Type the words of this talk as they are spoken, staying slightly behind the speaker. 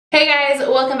Hey guys,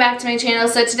 welcome back to my channel.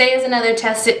 So today is another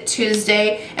Test It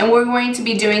Tuesday and we're going to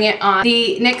be doing it on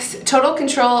the NYX Total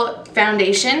Control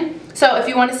Foundation. So if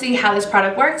you want to see how this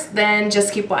product works, then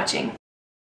just keep watching.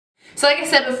 So like I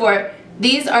said before,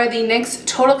 these are the NYX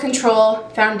Total Control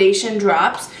Foundation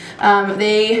drops.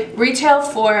 They retail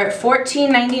for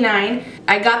 $14.99.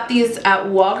 I got these at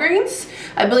Walgreens.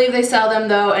 I believe they sell them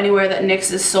though anywhere that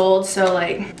NYX is sold, so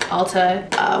like Ulta,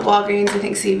 Walgreens, I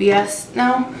think CVS.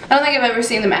 No, I don't think I've ever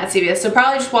seen them at CVS, so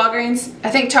probably just Walgreens. I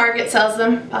think Target sells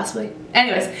them, possibly.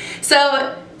 Anyways,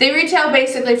 so they retail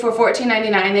basically for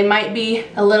 $14.99. They might be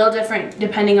a little different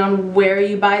depending on where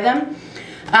you buy them.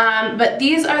 But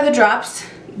these are the drops.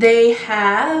 They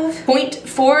have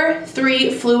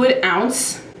 0.43 fluid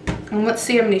ounce. And let's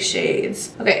see how many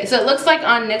shades. Okay, so it looks like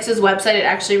on NYX's website it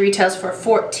actually retails for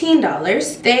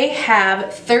 $14. They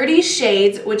have 30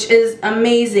 shades, which is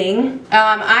amazing.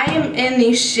 I am in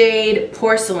the shade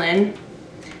Porcelain,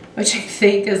 which I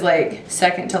think is like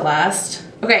second to last.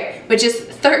 Okay, which is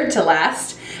third to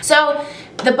last. So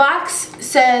the box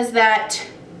says that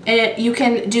you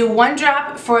can do 1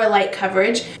 drop for light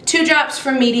coverage, 2 drops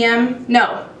for medium.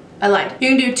 No, I lied. You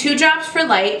can do 2 drops for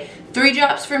light, 3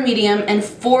 drops for medium, and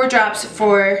 4 drops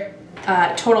for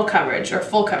total coverage, or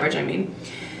full coverage, I mean.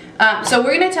 So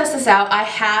we're gonna test this out. I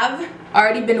have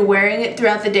already been wearing it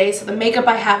throughout the day, so the makeup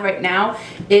I have right now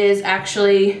is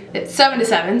actually, it's 7 to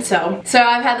 7, so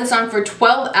I've had this on for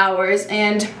 12 hours,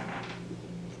 and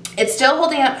it's still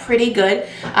holding up pretty good.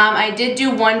 I did do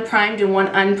 1 primed and 1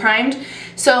 unprimed.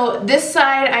 So this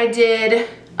side I did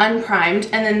unprimed,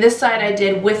 and then this side I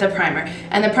did with a primer.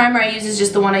 And the primer I use is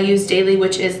just the one I use daily,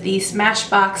 which is the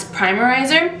Smashbox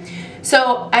Primerizer.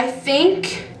 So I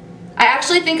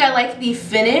actually think I like the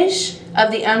finish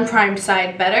of the unprimed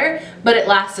side better, but it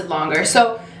lasted longer.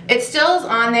 So it still is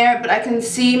on there, but I can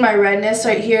see my redness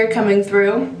right here coming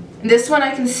through. This one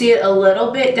I can see it a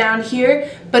little bit down here,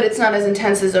 but it's not as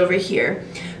intense as over here.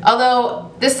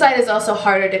 Although this side is also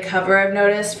harder to cover, I've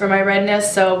noticed, for my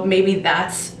redness, so maybe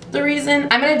that's the reason.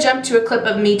 I'm going to jump to a clip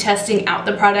of me testing out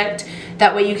the product.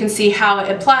 That way you can see how it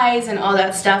applies and all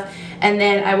that stuff, and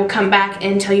then I will come back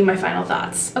and tell you my final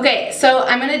thoughts. Okay, so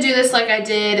I'm going to do this like I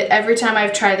did every time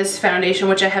I've tried this foundation,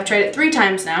 which I have tried it 3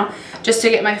 times now, just to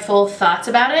get my full thoughts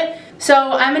about it. So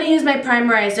I'm going to use my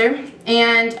primerizer,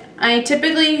 and I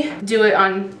typically do it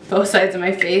on both sides of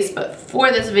my face, but for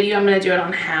this video I'm going to do it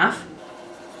on half.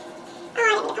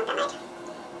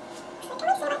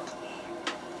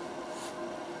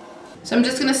 So I'm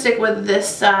just going to stick with this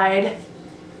side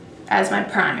as my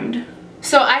primed.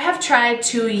 So I have tried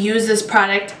to use this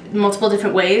product multiple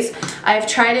different ways. I've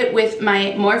tried it with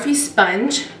my Morphe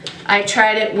sponge. I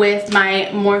tried it with my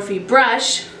Morphe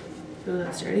brush. Ooh,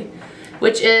 that's dirty.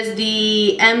 Which is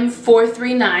the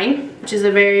M439, which is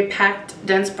a very packed,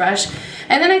 dense brush.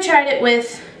 And then I tried it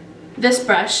with this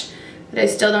brush that I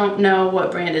still don't know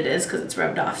what brand it is because it's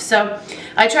rubbed off. So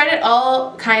I tried it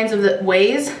all kinds of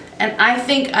ways, and I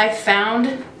think I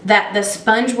found that the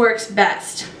sponge works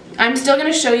best. I'm still going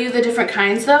to show you the different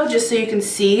kinds though, just so you can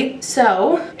see.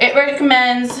 So it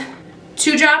recommends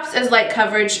 2 drops as light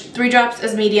coverage, 3 drops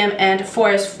as medium, and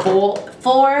 4 as full.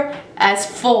 4 as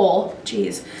full.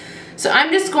 Jeez. So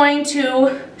I'm just going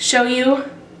to show you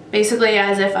basically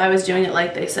as if I was doing it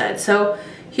like they said. So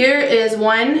here is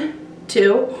 1,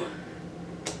 2,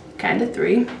 kind of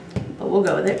 3, but we'll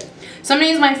go with it. So I'm going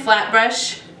to use my flat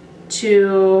brush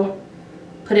to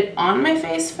put it on my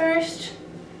face first,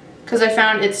 because I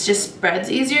found it just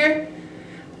spreads easier.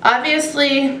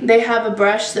 Obviously, they have a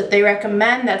brush that they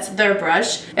recommend, that's their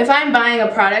brush. If I'm buying a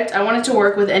product, I want it to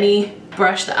work with any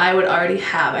brush that I would already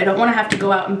have. I don't want to have to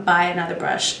go out and buy another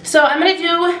brush. So I'm going to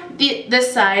do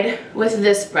this side with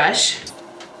this brush.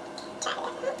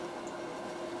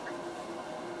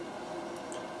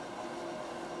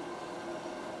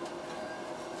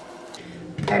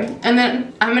 Okay, and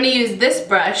then I'm going to use this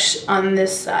brush on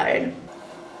this side.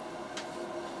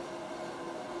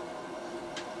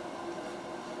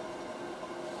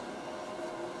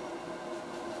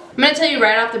 I'm going to tell you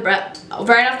right off the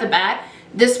bat,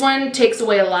 this one takes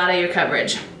away a lot of your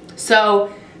coverage.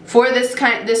 So for this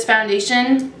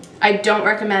foundation, I don't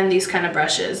recommend these kind of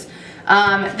brushes.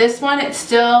 This one, it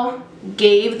still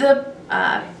gave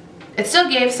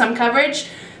some coverage,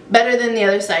 better than the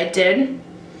other side did.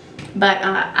 But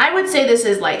I would say this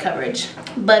is light coverage,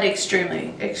 but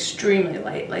extremely, extremely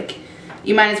light. Like,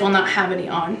 you might as well not have any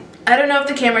on. I don't know if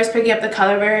the camera is picking up the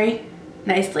color very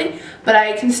nicely, but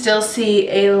I can still see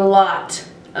a lot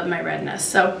of my redness.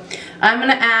 So I'm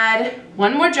going to add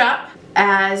 1 more drop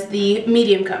as the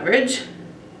medium coverage,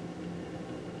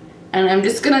 and I'm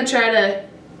just going to try to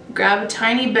grab a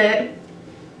tiny bit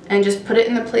and just put it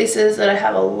in the places that I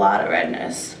have a lot of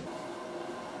redness.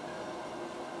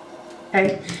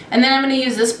 Okay, and then I'm going to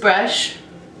use this brush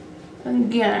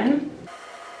again.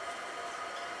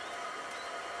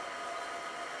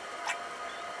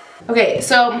 Okay,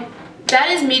 so that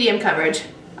is medium coverage.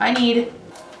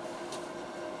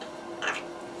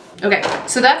 Okay,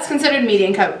 so that's considered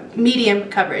medium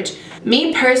coverage.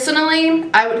 Me personally,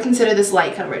 I would consider this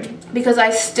light coverage because I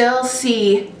still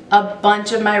see a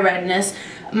bunch of my redness.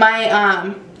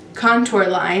 My contour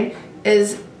line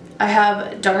is, I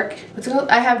have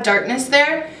darkness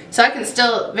there, so I can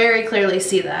still very clearly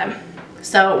see that.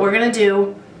 So we're gonna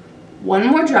do one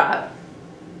more drop.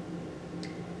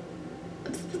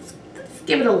 Let's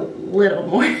give it a little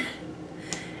more.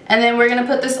 And then we're gonna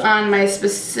put this on my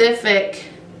specific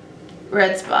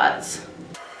red spots.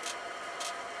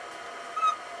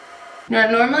 Now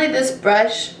normally this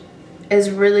brush is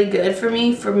really good for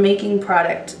me for making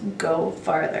product go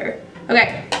farther.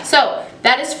 Okay, so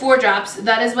that is 4 drops.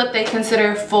 That is what they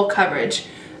consider full coverage.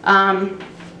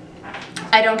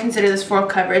 I don't consider this full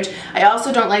coverage. I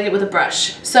also don't like it with a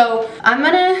brush. So I'm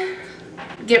gonna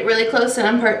get really close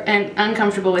and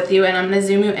uncomfortable with you, and I'm gonna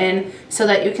zoom you in so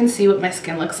that you can see what my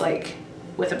skin looks like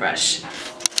with a brush.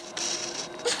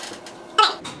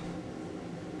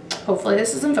 Hopefully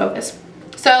this is in focus.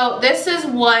 So this is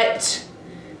what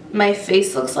my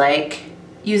face looks like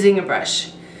using a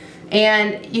brush.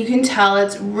 And you can tell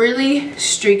it's really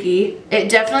streaky. It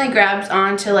definitely grabs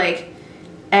onto like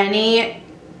any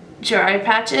dry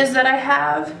patches that I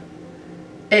have.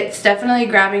 It's definitely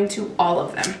grabbing to all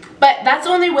of them. But that's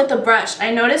only with a brush.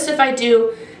 I noticed if I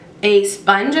do a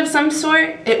sponge of some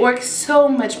sort, it works so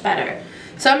much better.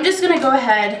 So I'm just gonna go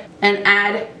ahead and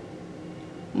add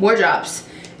more drops.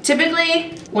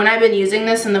 Typically, when I've been using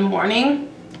this in the morning,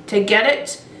 to get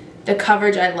it the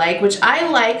coverage I like, which I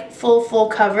like full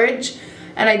coverage,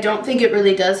 and I don't think it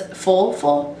really does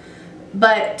full,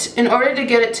 but in order to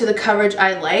get it to the coverage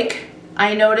I like,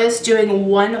 I noticed doing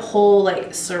one whole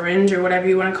like syringe or whatever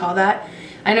you want to call that,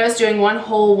 I noticed doing one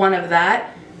whole one of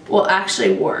that will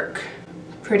actually work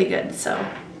pretty good. So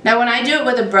now when I do it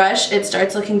with a brush, it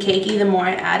starts looking cakey the more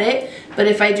I add it, but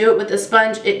if I do it with a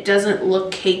sponge, it doesn't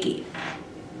look cakey.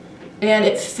 And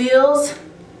it feels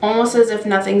almost as if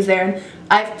nothing's there. And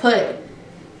I've put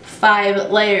 5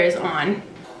 layers on.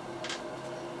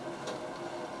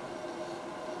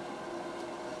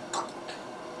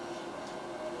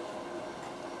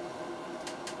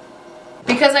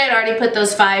 Because I had already put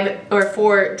those 5 or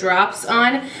 4 drops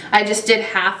on, I just did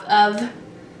half of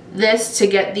this to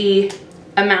get the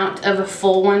amount of a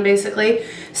full one basically.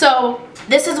 So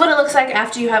this is what it looks like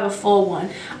after you have a full one.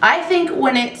 I think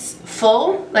when it's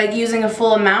full, like using a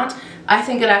full amount, I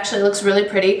think it actually looks really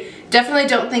pretty. Definitely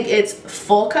don't think it's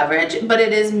full coverage, but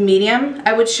it is medium.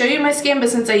 I would show you my skin, but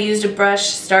since I used a brush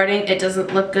starting, it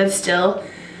doesn't look good still.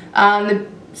 The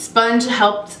sponge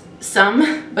helped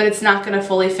some, but it's not gonna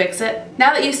fully fix it.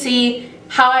 Now that you see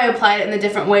how I applied it in the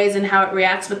different ways and how it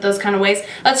reacts with those kind of ways,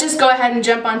 let's just go ahead and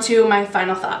jump onto my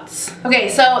final thoughts. Okay,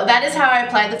 so that is how I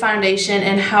applied the foundation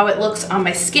and how it looks on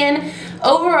my skin.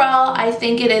 Overall, I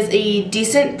think it is a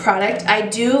decent product. I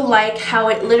do like how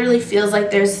it literally feels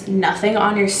like there's nothing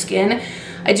on your skin.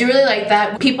 I do really like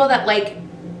that. People that like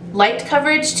light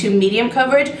coverage to medium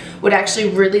coverage would actually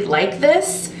really like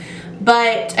this,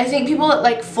 but I think people that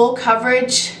like full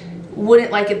coverage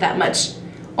wouldn't like it that much,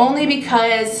 only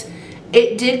because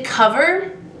it did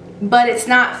cover, but it's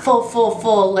not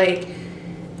full. Like,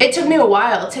 it took me a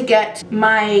while to get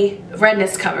my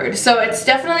redness covered. So it's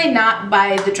definitely not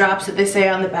by the drops that they say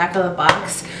on the back of the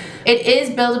box. It is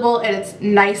buildable and it's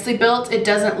nicely built. It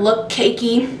doesn't look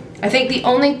cakey. I think the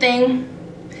only thing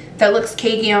that looks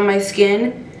cakey on my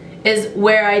skin is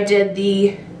where I did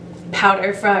the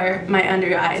powder for my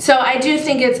under eyes. So I do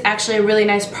think it's actually a really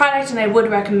nice product and I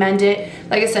would recommend it,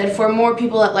 like I said, for more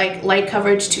people that like light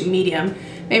coverage to medium.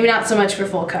 Maybe not so much for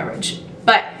full coverage.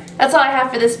 But that's all I have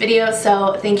for this video,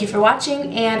 so thank you for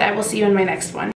watching and I will see you in my next one.